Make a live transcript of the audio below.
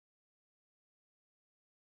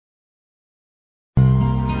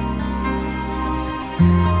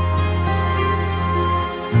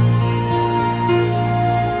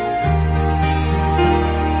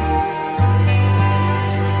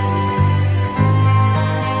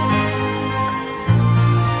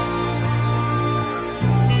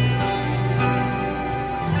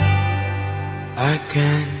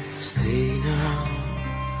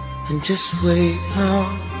Just wait now,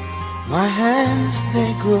 my hands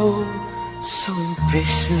they grow so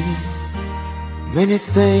impatient. Many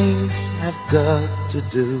things I've got to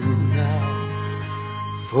do now.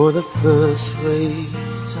 For the first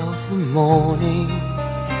rays of the morning,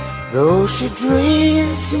 though she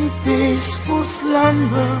dreams in peaceful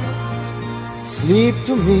slumber, sleep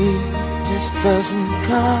to me just doesn't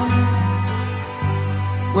come.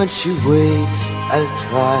 When she wakes, I'll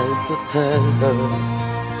try to tell her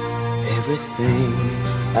everything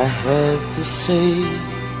I have to say.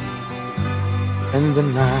 And the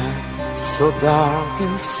night so dark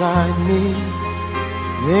inside me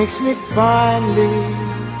makes me finally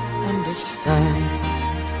understand,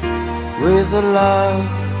 with the love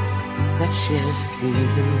that she has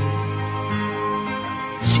given,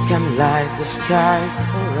 she can light the sky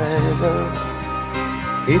forever.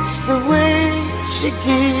 It's the way she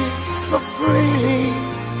gives so freely,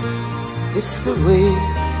 it's the way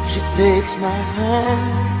she takes my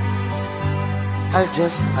hand. I'll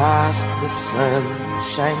just ask the sun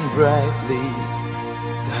shine brightly,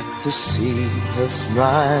 got to see her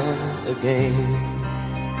smile again.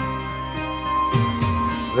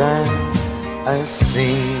 Then I'll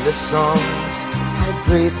sing the songs I've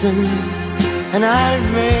written, and I'll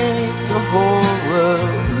make the whole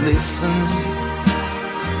world listen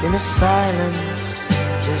in a silence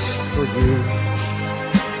just for you,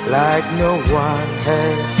 like no one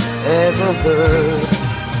has ever heard.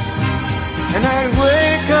 And I'll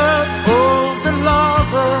wake up all the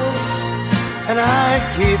lovers, and I'll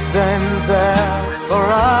keep them there for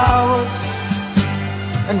hours,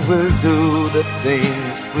 and we'll do the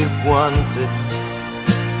things we've wanted,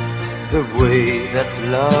 the way that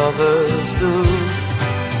lovers do.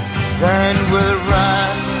 Then we'll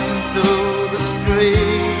run through the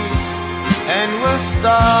streets, and we'll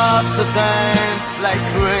start to dance like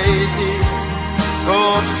crazy,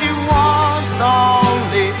 'cause she wants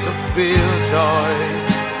only to feel joy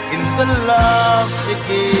in the love she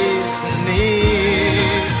gives and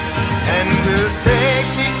needs. And we'll take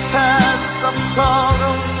big tubs of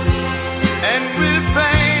colors, and we'll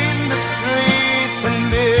paint the streets and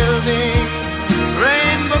buildings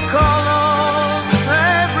rainbow colors,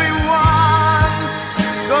 everyone,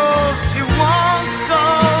 'cause she wants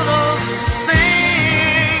colors to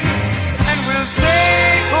sing. And we'll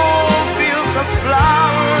take all fields of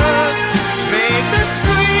flowers, make the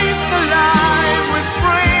streets alive with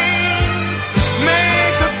spring,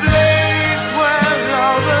 make a place where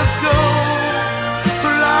lovers go to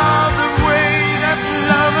love the way that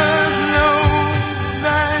lovers know.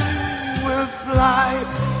 Then we'll fly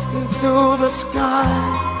into the sky,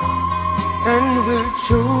 and we'll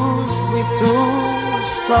choose we to a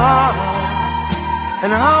star,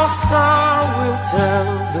 and our star will tell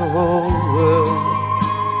the whole world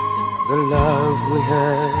the love we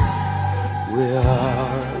have, we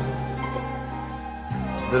are.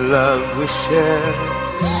 The love we share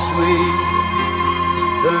is sweet,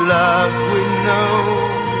 the love we know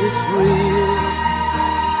is real.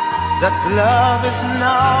 That love is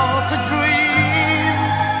not a dream,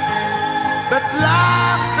 but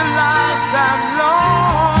lasts a lifetime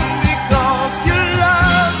long, because your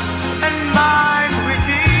love and mine we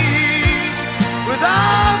give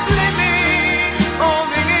without limit or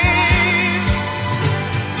beginning.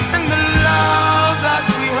 And the love that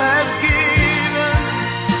we have given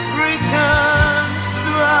returns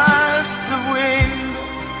to us the wind,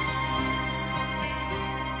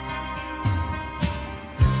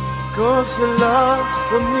 'cause your love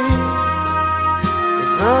for me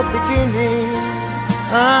is the beginning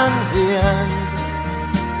and the end.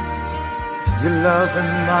 Your love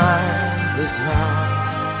and mine is now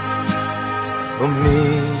for me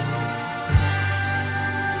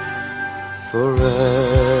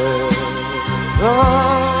forever. Na,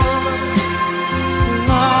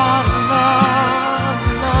 na, na,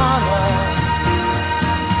 na.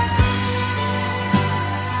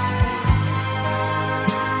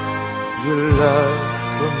 Your love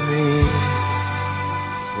for me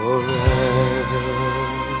forever.